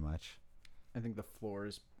him very much. I think the floor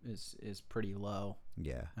is pretty low.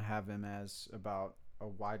 Yeah. I have him as about a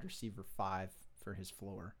wide receiver 5 for his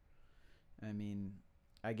floor. I mean,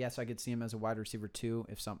 I guess I could see him as a wide receiver 2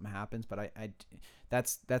 if something happens, but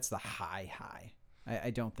that's the high. I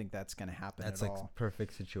don't think that's going to happen that's at like all.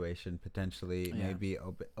 Perfect situation potentially. Yeah. Maybe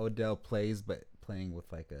Odell plays, but playing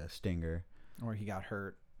with like a stinger. Or he got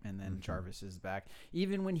hurt. And then Jarvis is back.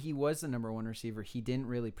 Even when he was the number 1 receiver, he didn't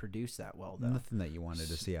really produce that well, though. Nothing that you wanted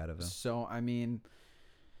to see out of him. So, I mean,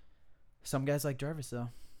 some guys like Jarvis, though.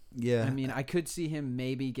 Yeah. I mean, I could see him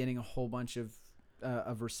maybe getting a whole bunch of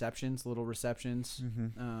receptions, little receptions,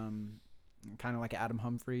 kind of like Adam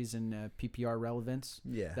Humphries and PPR relevance.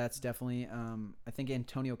 Yeah. That's definitely, I think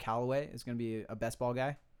Antonio Callaway is going to be a best ball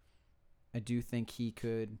guy. I do think he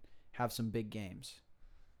could have some big games,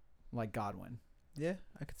 like Godwin. Yeah,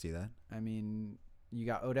 I could see that. I mean, you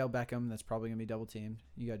got Odell Beckham that's probably going to be double teamed.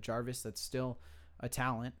 You got Jarvis that's still a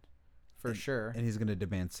talent for sure. And he's going to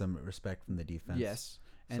demand some respect from the defense. Yes.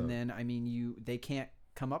 And then, I mean, they can't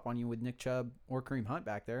come up on you with Nick Chubb or Kareem Hunt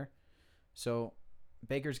back there. So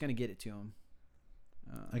Baker's going to get it to him.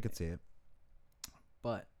 I could see it.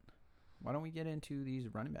 But why don't we get into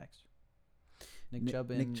these running backs? Nick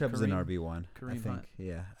Chubb's Kareem, an RB1. Kareem I think. Hunt.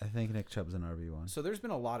 Yeah, I think Nick Chubb's an RB1. So there's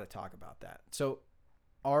been a lot of talk about that. So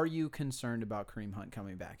are you concerned about Kareem Hunt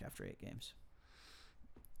coming back after 8 games?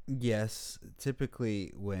 Yes.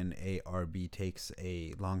 Typically, when a RB takes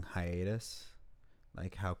a long hiatus,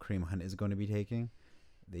 like how Kareem Hunt is going to be taking,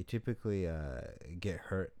 they typically get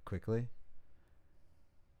hurt quickly.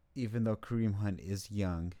 Even though Kareem Hunt is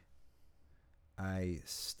young, I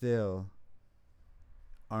still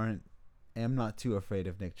am not too afraid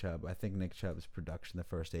of Nick Chubb. I think Nick Chubb's production the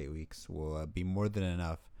first 8 weeks will be more than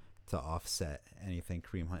enough to offset anything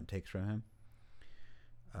Kareem Hunt takes from him.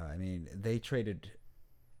 I mean, they traded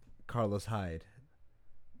Carlos Hyde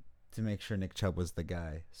to make sure Nick Chubb was the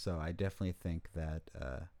guy. So I definitely think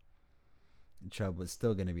that Chubb was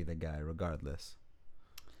still going to be the guy regardless.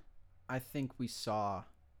 I think we saw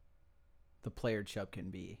the player Chubb can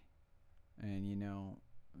be. And, you know,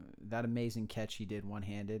 that amazing catch he did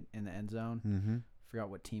one-handed in the end zone. Mm-hmm. Forgot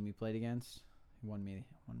what team he played against. He won me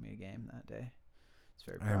a game that day. It's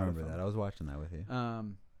very proud I remember of him. that. I was watching that with you.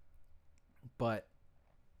 But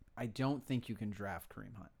I don't think you can draft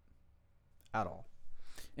Kareem Hunt at all.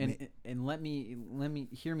 And let me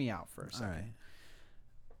hear me out for a second. All right.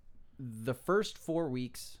 The first 4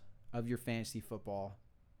 weeks of your fantasy football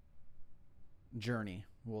journey,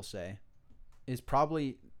 we'll say, is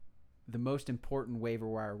probably the most important waiver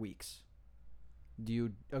wire weeks. Do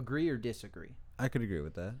you agree or disagree? I could agree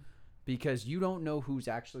with that. Because you don't know who's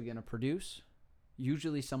actually going to produce.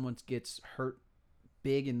 Usually someone gets hurt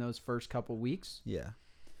big in those first couple weeks. Yeah.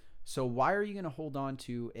 So why are you going to hold on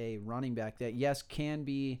to a running back that, yes, can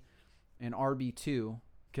be an RB2?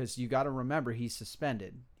 Because you got to remember he's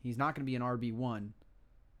suspended. He's not going to be an RB1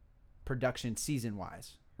 production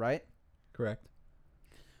season-wise, right? Correct.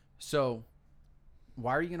 So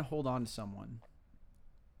why are you going to hold on to someone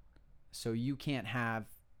So you can't have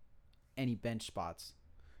any bench spots.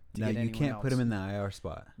 No, you can't put him in the IR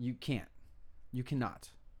spot. You can't. You cannot.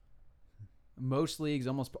 Most leagues,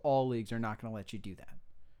 almost all leagues, are not going to let you do that.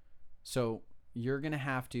 So you're going to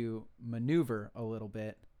have to maneuver a little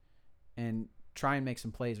bit and try and make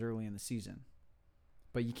some plays early in the season.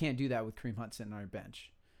 But you can't do that with Kareem Hunt sitting on your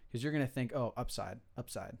bench because you're going to think, oh, upside.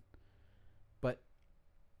 But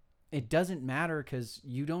it doesn't matter because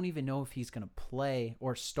you don't even know if he's going to play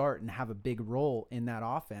or start and have a big role in that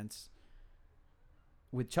offense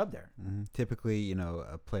with Chubb there. Mm-hmm. Typically,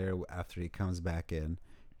 a player after he comes back in,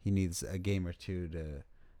 he needs a game or two to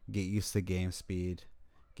get used to game speed,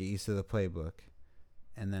 get used to the playbook.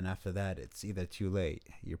 And then after that, it's either too late.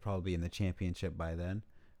 You're probably in the championship by then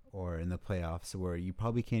or in the playoffs where you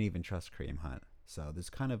probably can't even trust Kareem Hunt. So there's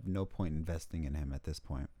kind of no point investing in him at this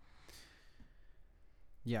point.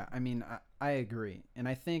 Yeah, I mean, I agree. And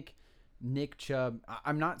I think Nick Chubb,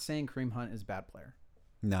 I'm not saying Kareem Hunt is a bad player.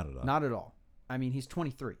 Not at all. Not at all. I mean, he's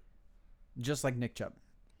 23, just like Nick Chubb.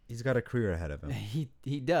 He's got a career ahead of him.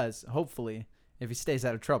 He does, hopefully, if he stays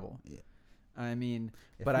out of trouble. Yeah. I mean,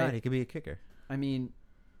 if not, he could be a kicker. I mean,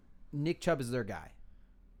 Nick Chubb is their guy.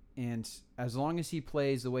 And as long as he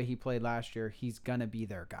plays the way he played last year, he's going to be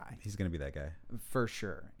their guy. He's going to be that guy. For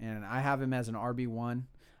sure. And I have him as an RB1.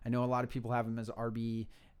 I know a lot of people have him as RB1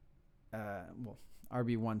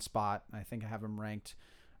 spot. I think I have him ranked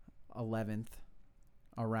 11th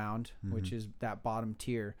around, which is that bottom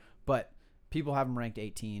tier. But people have him ranked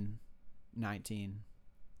 18, 19.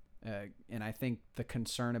 And I think the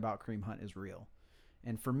concern about Kareem Hunt is real.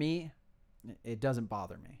 And for me, it doesn't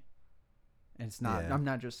bother me. It's not. Yeah. I'm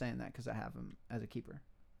not just saying that because I have him as a keeper.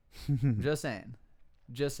 Just saying.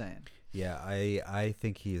 Yeah, I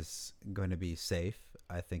think he's going to be safe.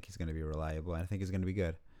 I think he's going to be reliable. And I think he's going to be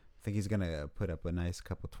good. I think he's going to put up a nice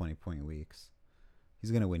couple 20-point weeks.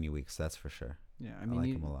 He's going to win you weeks, that's for sure. Yeah, I mean, like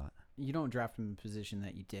him a lot. You don't draft him in the position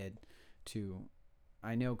that you did to.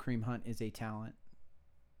 I know Kareem Hunt is a talent,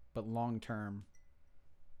 but long term,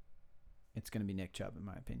 it's going to be Nick Chubb, in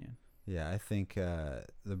my opinion. Yeah, I think the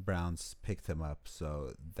Browns picked him up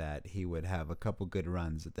so that he would have a couple good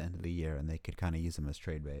runs at the end of the year, and they could kind of use him as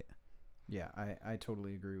trade bait. Yeah, I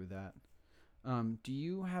totally agree with that. Do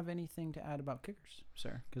you have anything to add about kickers,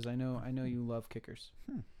 sir? Because I know you love kickers.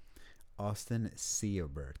 Austin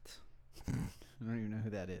Seibert. I don't even know who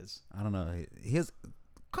that is. I don't know. He has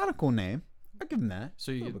kind of cool name. I'll give him that.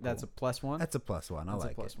 So that's cool. A +1? That's a +1. I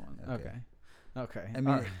like it. That's a +1. Okay. I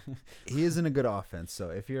mean, he is in a good offense. So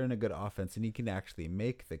if you're in a good offense and he can actually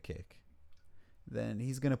make the kick, then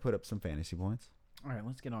he's going to put up some fantasy points. All right,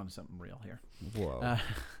 let's get on to something real here. Whoa.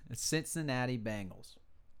 Cincinnati Bengals.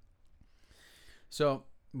 So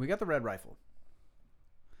we got the Red Rifle.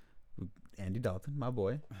 Andy Dalton, my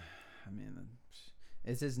boy. I mean,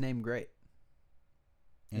 is his name great?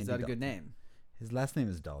 Is that a good name? His last name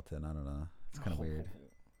is Dalton. I don't know. It's kind of weird.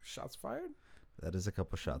 Shots fired? That is a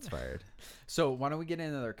couple shots fired. So why don't we get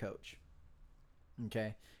into their coach?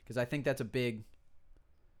 Okay? Because I think that's a big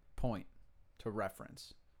point to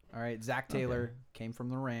reference. All right? Zach Taylor came from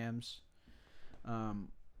the Rams.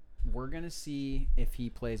 We're going to see if he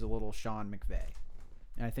plays a little Sean McVay.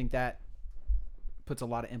 And I think that puts a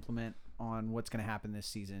lot of implement on what's going to happen this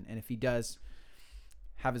season. And if he does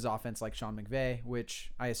have his offense like Sean McVay,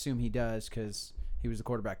 which I assume he does because he was the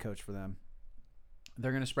quarterback coach for them,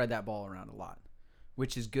 they're going to spread that ball around a lot,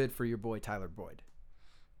 which is good for your boy Tyler Boyd.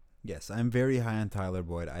 Yes, I'm very high on Tyler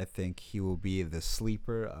Boyd. I think he will be the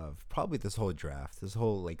sleeper of probably this whole draft, this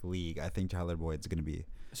whole league. I think Tyler Boyd's going to be.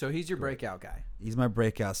 So he's your breakout guy. He's my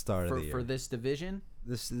breakout star of the year for this division.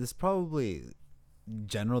 This probably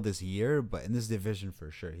general this year, but in this division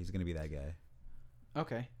for sure, he's going to be that guy.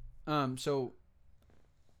 Okay. So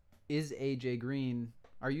is AJ Green?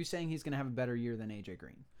 Are you saying he's going to have a better year than AJ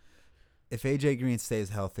Green? If AJ Green stays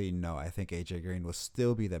healthy, no, I think AJ Green will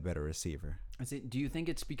still be the better receiver. Do you think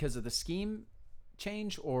it's because of the scheme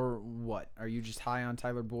change or what? Are you just high on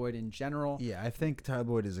Tyler Boyd in general? Yeah, I think Tyler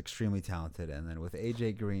Boyd is extremely talented, and then with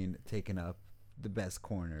AJ Green taking up the best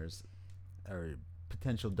corners or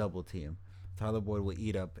potential double team, Tyler Boyd will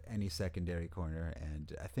eat up any secondary corner,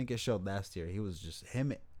 and I think it showed last year. He was just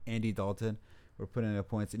him, Andy Dalton were putting in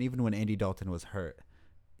points, and even when Andy Dalton was hurt,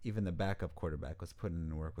 even the backup quarterback was putting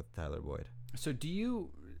in work with Tyler Boyd. So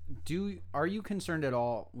are you concerned at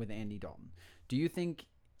all with Andy Dalton? Do you think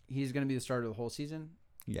he's going to be the starter of the whole season?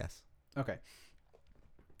 Yes. Okay.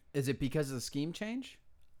 Is it because of the scheme change?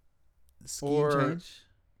 Scheme change?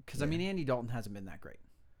 Because, I mean, Andy Dalton hasn't been that great.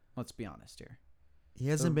 Let's be honest here. He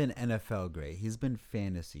hasn't been NFL great. He's been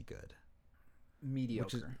fantasy good.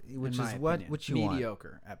 Mediocre. Which is what you want.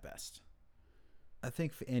 Mediocre at best. I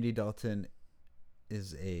think Andy Dalton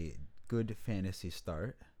is a good fantasy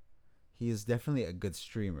start. He is definitely a good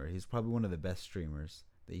streamer. He's probably one of the best streamers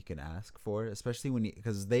that you can ask for, especially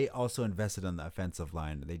because they also invested on the offensive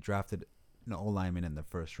line. They drafted an O-lineman in the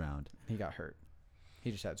first round. He got hurt.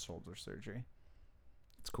 He just had shoulder surgery.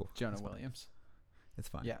 It's cool. Jonah It's Williams. Fine. It's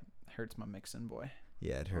fine. Yeah, hurts my Mixon boy.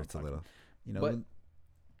 Yeah, it hurts a little. You know. But,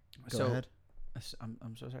 go ahead.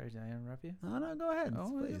 I'm so sorry. Did I interrupt you? No, go ahead.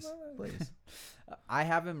 Oh, Please. I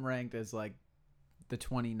have him ranked as like the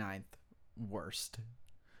 29th worst.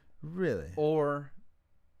 Really? Or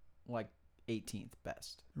like 18th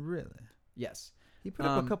best. Really? Yes. He put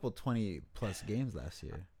up a couple 20-plus games last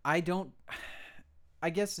year. I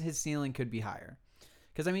guess his ceiling could be higher.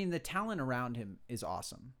 Because, I mean, the talent around him is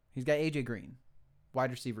awesome. He's got A.J. Green,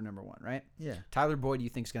 wide receiver number 1, right? Yeah. Tyler Boyd, you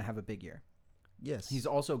think, is going to have a big year. Yes. He's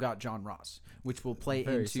also got John Ross, which will play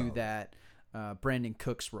Very into solid. that Brandon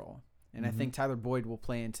Cooks role. And I think Tyler Boyd will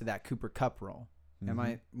play into that Cooper Kupp role.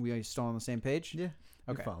 We still on the same page? Yeah.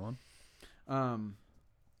 Okay. You're following.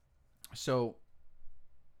 So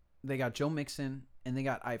they got Joe Mixon and they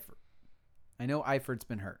got Eifert. I know Eifert's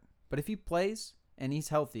been hurt, but if he plays and he's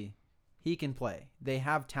healthy, he can play. They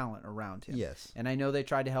have talent around him. Yes. And I know they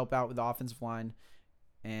tried to help out with the offensive line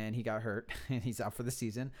and he got hurt and he's out for the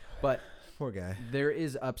season, but Poor guy. there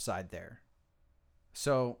is upside there.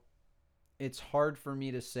 So it's hard for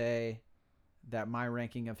me to say that my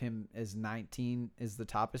ranking of him as 19 is the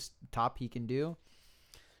top he can do,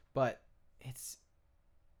 but it's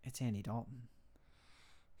Andy Dalton.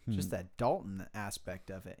 Just that Dalton aspect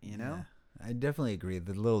of it, you know? Yeah, I definitely agree.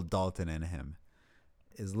 The little Dalton in him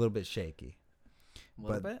is a little bit shaky. A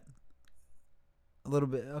little bit? A little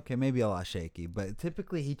bit. Okay, maybe a lot shaky. But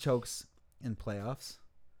typically he chokes in playoffs.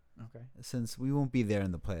 Okay. Since we won't be there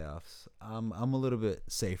in the playoffs, I'm a little bit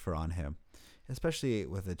safer on him, especially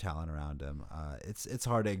with the talent around him. It's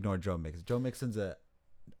hard to ignore Joe Mixon. Joe Mixon's a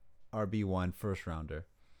RB1 first rounder.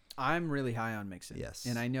 I'm really high on Mixon. Yes.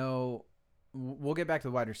 And I know we'll get back to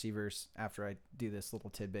the wide receivers after I do this little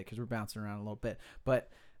tidbit because we're bouncing around a little bit.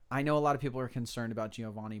 But I know a lot of people are concerned about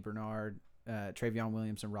Giovanni Bernard, Travion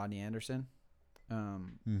Williams, and Rodney Anderson.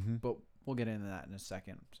 But we'll get into that in a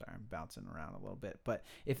second. Sorry, I'm bouncing around a little bit. But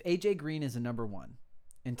if A.J. Green is a number 1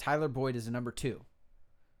 and Tyler Boyd is a number 2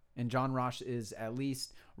 and John Ross is at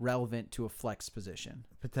least relevant to a flex position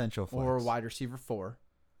Potential flex. or a wide receiver 4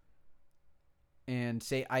 and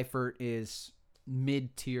say Eifert is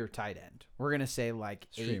mid-tier tight end. We're going to say like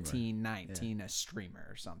Streamer. 18, 19, a streamer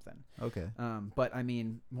or something. Okay. But, I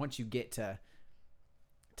mean, once you get to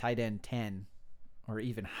tight end 10 or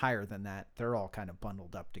even higher than that, they're all kind of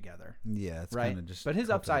bundled up together. Yeah, it's right? kind of just. But his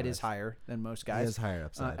copy upside is paste. higher than most He guys. has higher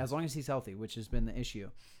upside. As long as he's healthy, which has been the issue.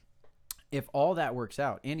 If all that works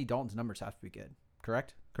out, Andy Dalton's numbers have to be good,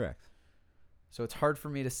 correct? Correct. So it's hard for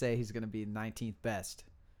me to say he's going to be 19th best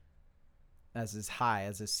as his high,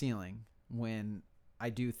 as his ceiling, when I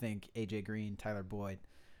do think A.J. Green, Tyler Boyd.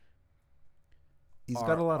 He's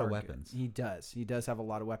got a lot of are weapons. good. He does. He does have a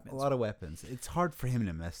lot of weapons. A lot of weapons. It's hard for him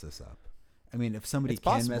to mess this up. I mean, if somebody It's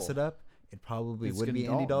can possible. mess it up, it probably It's would gonna be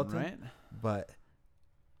Andy Dalton. right? But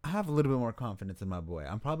I have a little bit more confidence in my boy.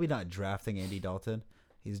 I'm probably not drafting Andy Dalton.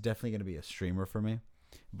 He's definitely going to be a streamer for me.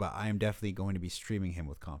 But I am definitely going to be streaming him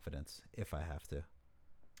with confidence if I have to.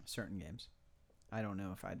 Certain games. I don't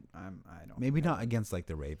know if I don't. Maybe not against like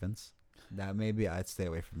the Ravens. That maybe I'd stay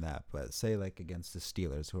away from that. But say like against the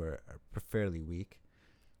Steelers, who are fairly weak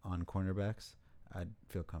on cornerbacks, I'd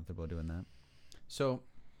feel comfortable doing that. So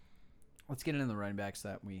let's get into the running backs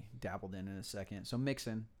that we dabbled in a second. So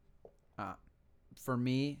Mixon, for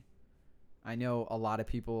me, I know a lot of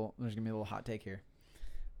people. There's gonna be a little hot take here.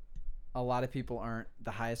 A lot of people aren't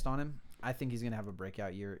the highest on him. I think he's gonna have a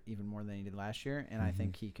breakout year, even more than he did last year, and I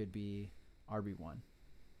think he could be RB1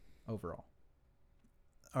 overall.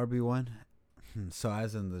 RB1. So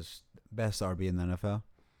as in the best RB in the NFL.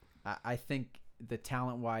 I think the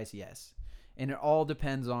talent-wise, yes. And it all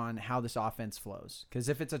depends on how this offense flows. Because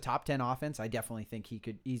if it's a top 10 offense, I definitely think he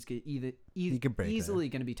could easily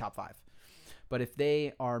going to be top 5. But if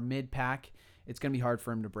they are mid-pack, it's going to be hard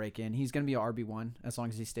for him to break in. He's going to be an RB1 as long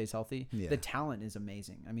as he stays healthy. Yeah. The talent is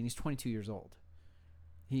amazing. I mean, he's 22 years old.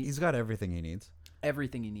 He's got everything he needs.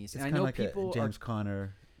 Everything he needs. It's And I kind of know like people a James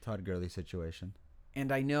Conner, Todd Gurley situation.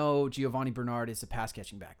 And I know Giovanni Bernard is a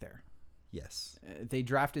pass-catching back there. Yes. They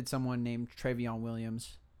drafted someone named Travion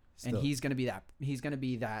Williams. And Still. he's going to be that. He's going to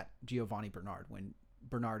be that Giovanni Bernard when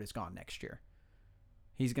Bernard is gone next year.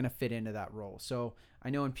 He's going to fit into that role. So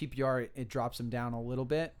I know in PPR it drops him down a little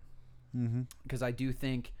bit because I do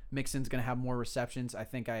think Mixon's going to have more receptions. I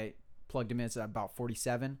think I plugged him in at about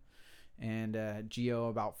 47, and Gio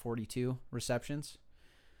about 42 receptions.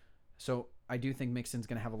 So I do think Mixon's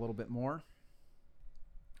going to have a little bit more.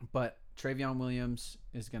 But Travion Williams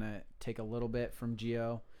is going to take a little bit from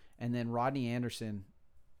Gio. And then Rodney Anderson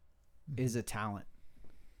is a talent.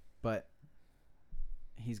 But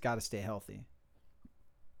he's got to stay healthy.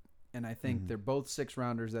 And I think they're both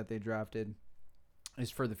 6-rounders that they drafted is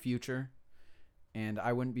for the future. And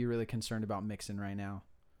I wouldn't be really concerned about Mixon right now.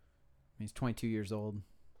 He's 22 years old.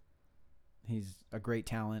 He's a great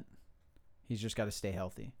talent. He's just got to stay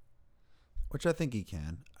healthy. Which I think he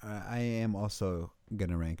can. I am also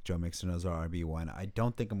going to rank Joe Mixon as our RB1. I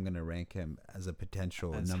don't think I'm going to rank him as a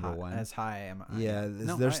potential number one. As high am I? Yeah,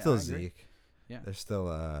 there's still Zeke. Yeah. There's still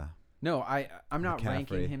No, I'm not McCaffrey,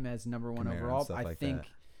 ranking him as number one Kamara, overall. stuff like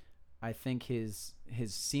I think his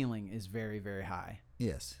ceiling is very, very high.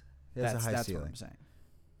 Yes. He has a high that's ceiling. what I'm saying.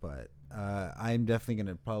 But I'm definitely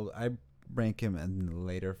going to I rank him in the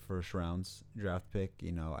later first rounds draft pick.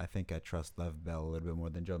 You know, I think I trust Lev Bell a little bit more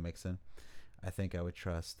than Joe Mixon. I think I would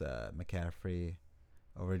trust McCaffrey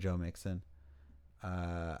over Joe Mixon.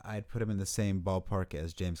 I'd put him in the same ballpark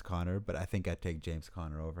as James Conner, but I think I'd take James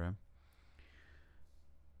Conner over him.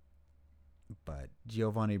 But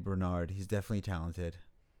Giovanni Bernard, he's definitely talented.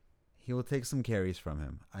 He will take some carries from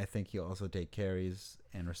him. I think he'll also take carries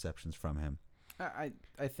and receptions from him. I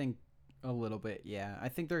think a little bit, yeah. I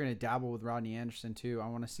think they're going to dabble with Rodney Anderson too. I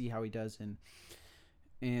want to see how he does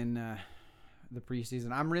in the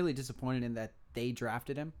preseason. I'm really disappointed in that they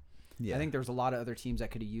drafted him. Yeah. I think there's a lot of other teams that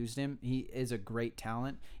could have used him. He is a great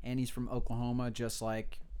talent, and he's from Oklahoma, just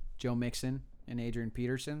like Joe Mixon and Adrian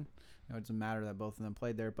Peterson. You know, it doesn't matter that both of them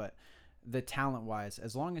played there, but the talent-wise,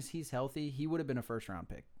 as long as he's healthy, he would have been a first-round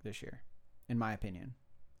pick this year, in my opinion.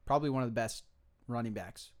 Probably one of the best running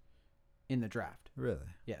backs in the draft. Really?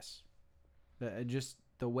 Yes. Just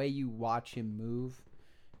the way you watch him move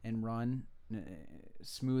and run,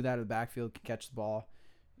 smooth out of the backfield, can catch the ball.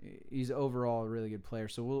 He's overall a really good player.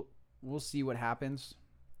 So we'll see what happens.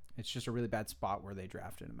 It's just a really bad spot where they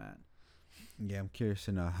drafted him at. Yeah, I'm curious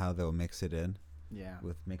to know how they'll mix it in. Yeah.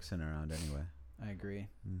 With Mixon around anyway. I agree.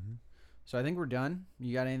 Mm-hmm. So I think we're done.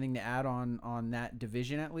 You got anything to add on that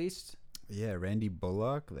division at least? Yeah, Randy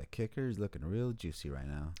Bullock, the kicker, is looking real juicy right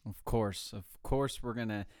now. Of course, we're going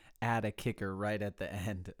to add a kicker right at the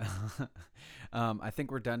end. I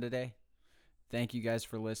think we're done today. Thank you guys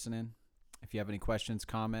for listening. If you have any questions,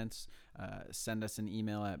 comments, send us an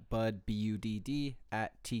email at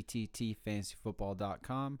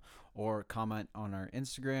budd@tttfantasyfootball.com or comment on our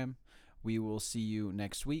Instagram. We will see you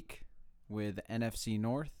next week with NFC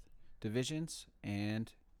North divisions,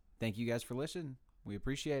 and thank you guys for listening. We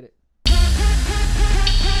appreciate it.